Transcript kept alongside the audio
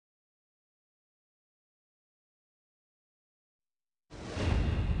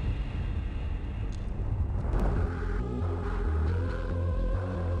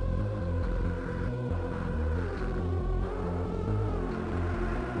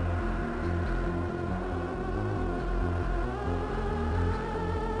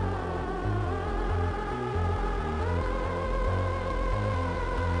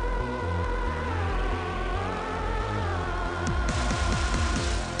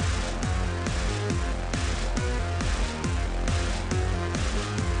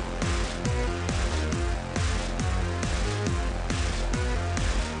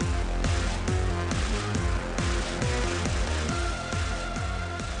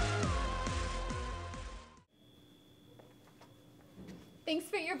Thanks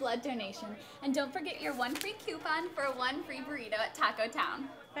for your blood donation. And don't forget your 1 free coupon for 1 free burrito at Taco Town.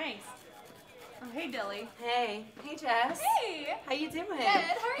 Thanks. Oh, hey, Dilly. Hey. Hey, Jess. Hey. How you doing? Good.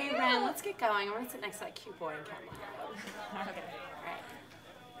 How are you? Hey, Ren, let's get going. I want to sit next to that cute boy in Camelot. Okay. All right.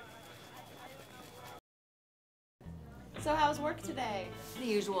 So how's work today? The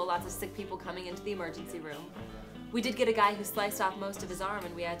usual, lots of sick people coming into the emergency room. We did get a guy who sliced off most of his arm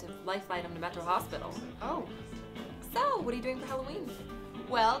and we had to life flight him to Metro Hospital. Oh. So, what are you doing for Halloween?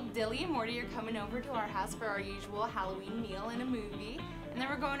 Well, Dilly and Morty are coming over to our house for our usual Halloween meal and a movie. And then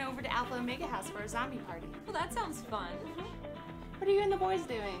we're going over to Alpha Omega House for a zombie party. Well, that sounds fun. What are you and the boys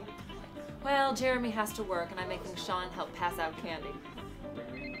doing? Well, Jeremy has to work and I'm making Sean help pass out candy.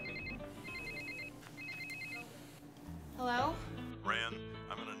 Hello? Ren,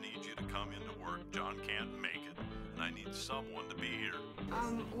 I'm gonna need you to come into work. John can't make it, and I need someone to be here.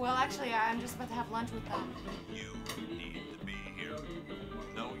 Well, actually, I'm just about to have lunch with them. You need to be here.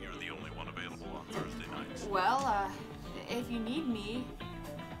 No, you're the only one available on Thursday nights. Well, if you need me,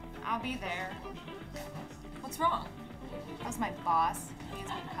 I'll be there. What's wrong? That's my boss. He needs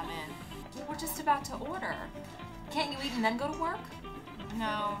me to come in. We're just about to order. Can't you eat and then go to work?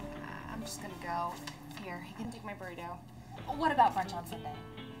 No, I'm just gonna go. Here, you can take my burrito. What about brunch on Sunday?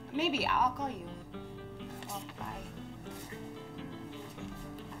 Maybe, I'll call you. Well, bye.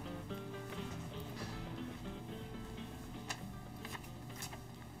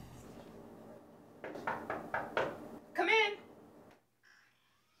 Come in.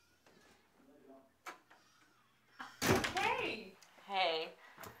 Hey. Hey.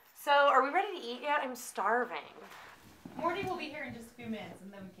 So, are we ready to eat yet? I'm starving. Morty will be here in just a few minutes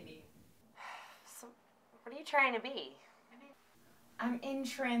and then we can eat. So, what are you trying to be? I'm in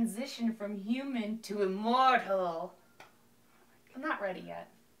transition from human to immortal. I'm not ready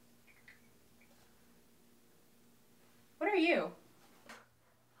yet. What are you?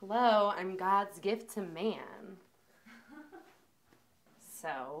 Hello, I'm God's gift to man.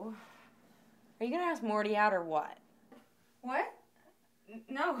 So, are you gonna ask Morty out or what? What?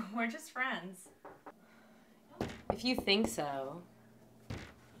 No, we're just friends. If you think so.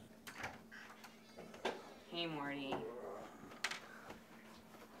 Hey, Morty.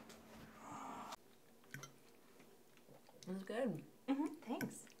 It was good.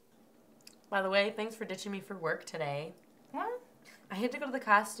 Thanks. By the way, thanks for ditching me for work today. What? I had to go to the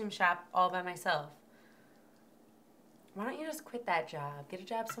costume shop all by myself. Why don't you just quit that job? Get a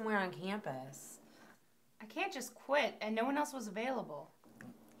job somewhere on campus. I can't just quit, and no one else was available.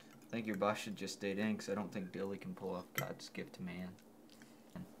 I think your boss should just stay in, because I don't think Dilly can pull off God's gift to man.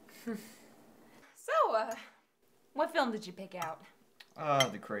 So, what film did you pick out?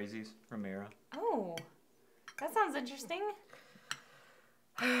 The Crazies, Romero. Oh, that sounds interesting.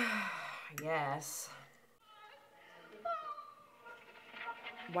 Yes.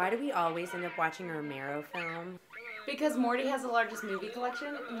 Why do we always end up watching a Romero film? Because Morty has the largest movie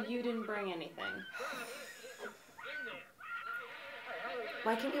collection, and you didn't bring anything.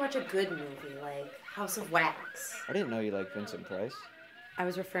 Why can't we watch a good movie like House of Wax? I didn't know you liked Vincent Price. I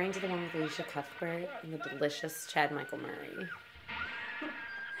was referring to the one with Alicia Cuthbert and the delicious Chad Michael Murray.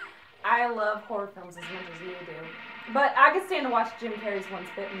 I love horror films as much as you do. But I could stand to watch Jim Carrey's Once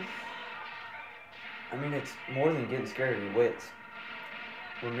Bitten. I mean, it's more than getting scared of your wits.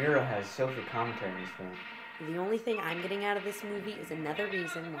 Romero has social commentary in his film. The only thing I'm getting out of this movie is another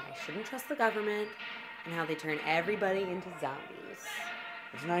reason why I shouldn't trust the government and how they turn everybody into zombies.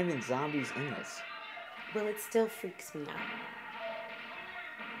 There's not even zombies in this. Well, it still freaks me out.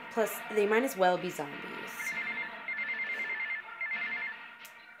 Plus, they might as well be zombies.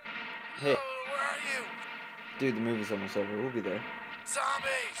 Hey. Where are you? Dude, the movie's almost over. We'll be there.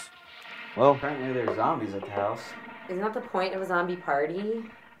 Zombies! Well, apparently there's zombies at the house. Isn't that the point of a zombie party?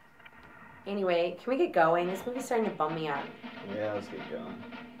 Anyway, can we get going? This movie's starting to bum me out. Yeah, let's get going.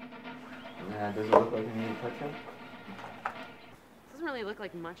 Does it look like we need a touch-up? Doesn't really look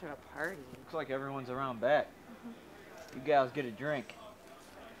like much of a party. Looks like everyone's around back. You gals get a drink.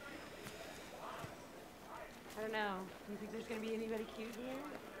 I don't know. Do you think there's gonna be anybody cute here?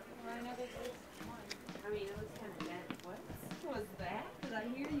 Well, I know there's this one. I mean, it looks kind of dead. What was that? Did I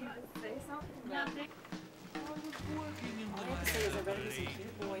hear you say something? Nothing. All I have to say is I'd rather be some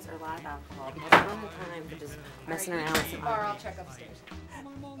cute boys or a lot of alcohol because I don't have time for just messing around with some. Or I'll check upstairs.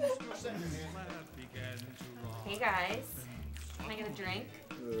 Hey guys, can I get a drink?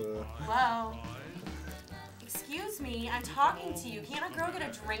 Hello? Excuse me, I'm talking to you. Can't a girl get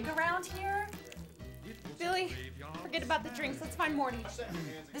a drink around here? Billy, forget about the drinks. Let's find Morty.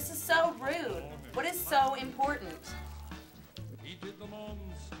 This is so rude. What is so important?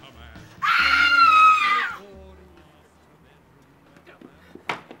 Ah!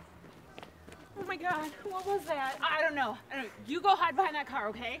 was that? I don't know. You go hide behind that car,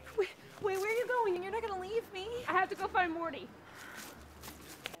 okay? Wait, where are you going? You're not gonna leave me. I have to go find Morty.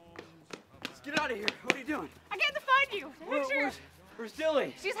 Let's get out of here. What are you doing? I came to find you. Where's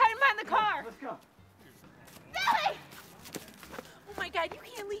Dilly? She's hiding behind the car. Let's go. Billy! Oh my God, you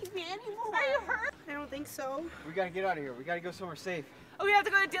can't leave me anymore. Are you hurt? I don't think so. We gotta get out of here. We gotta go somewhere safe. Oh, we have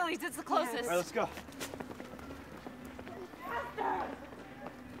to go to Dilly's. It's the closest. All right, let's go.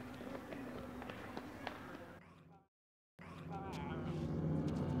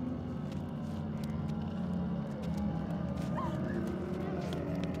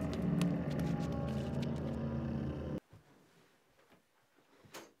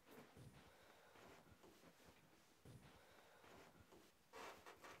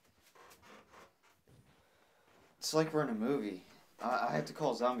 It's like we're in a movie. I have to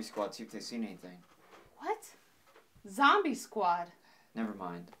call Zombie Squad, see if they've seen anything. What? Zombie Squad? Never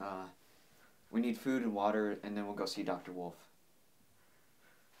mind. We need food and water, and then we'll go see Dr. Wolf.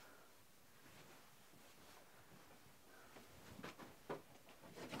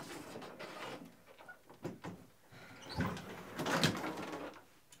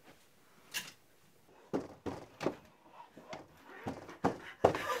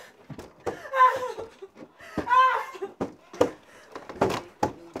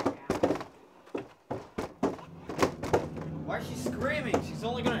 Why is she screaming? She's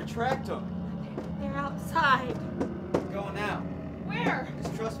only gonna attract them. They're outside. Going now. Where?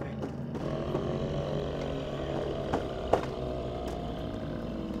 Just trust me.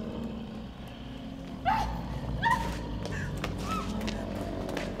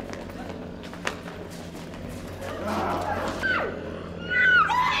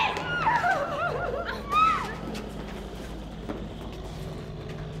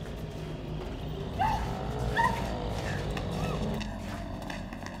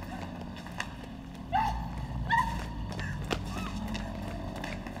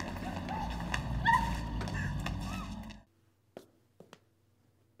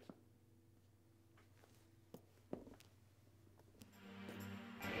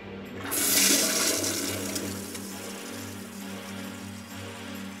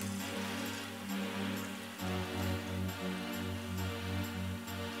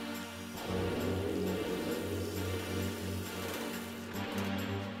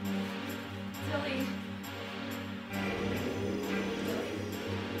 Dilly.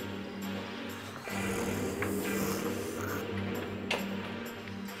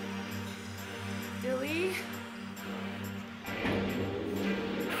 Dilly?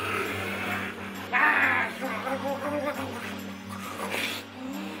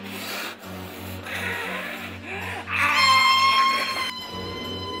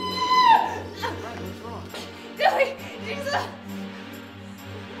 Dilly! Jesus!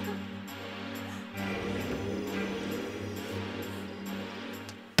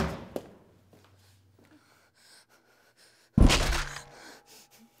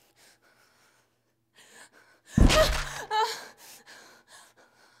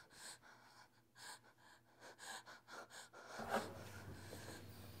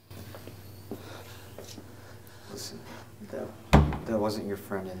 Listen, that wasn't your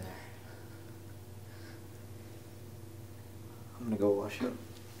friend in there. I'm gonna go wash up.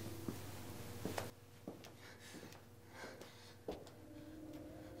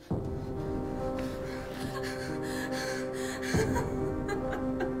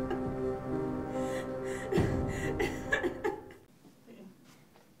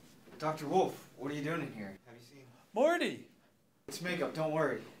 Dr. Wolf, what are you doing in here? Have you seen? Morty! It's makeup, don't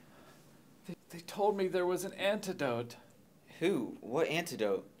worry. They told me there was an antidote. Who? What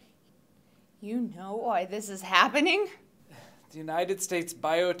antidote? You know why this is happening? The United States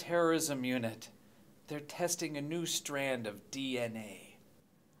Bioterrorism Unit. They're testing a new strand of DNA.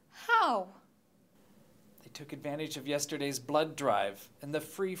 How? They took advantage of yesterday's blood drive and the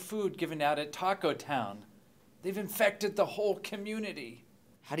free food given out at Taco Town. They've infected the whole community.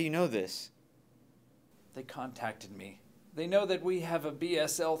 How do you know this? They contacted me. They know that we have a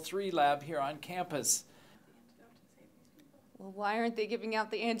BSL-3 lab here on campus. Well, why aren't they giving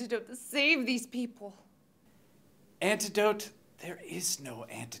out the antidote to save these people? Antidote? There is no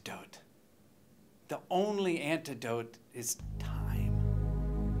antidote. The only antidote is time.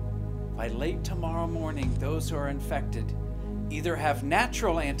 By late tomorrow morning, those who are infected either have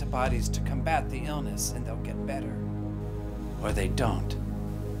natural antibodies to combat the illness and they'll get better, or they don't,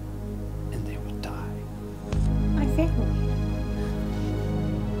 and they will die. My family.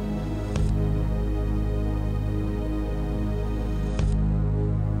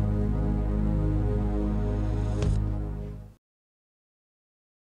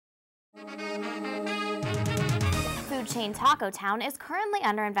 chain Taco Town is currently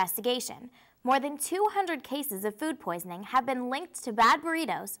under investigation. More than 200 cases of food poisoning have been linked to bad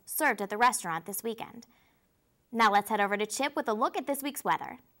burritos served at the restaurant this weekend. Now let's head over to Chip with a look at this week's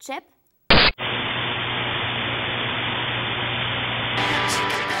weather. Chip?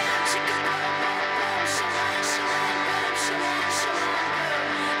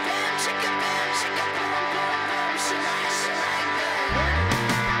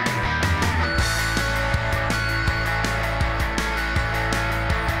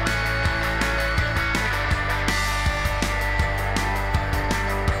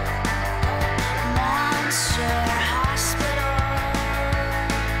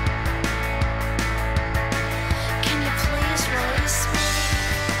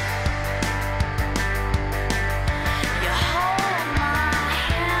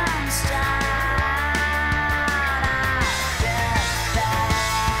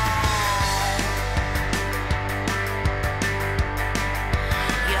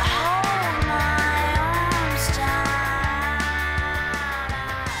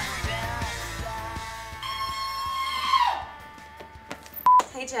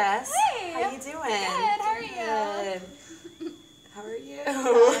 Hey Jess. Hey. How you doing? Good. How are you? Good. How are you?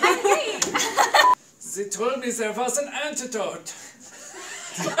 I'm great. They told me there was an antidote.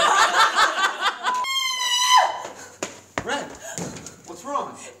 Ren, what's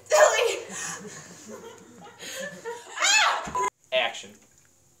wrong? Action.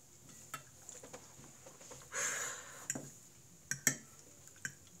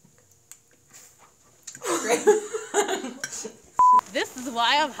 This is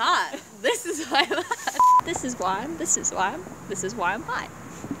why I'm hot. This is why I'm hot. This is why I'm hot.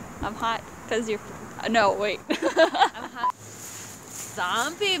 I'm hot because you're. No, wait. I'm hot.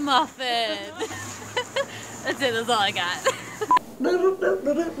 Zombie muffin. That's it. That's all I got.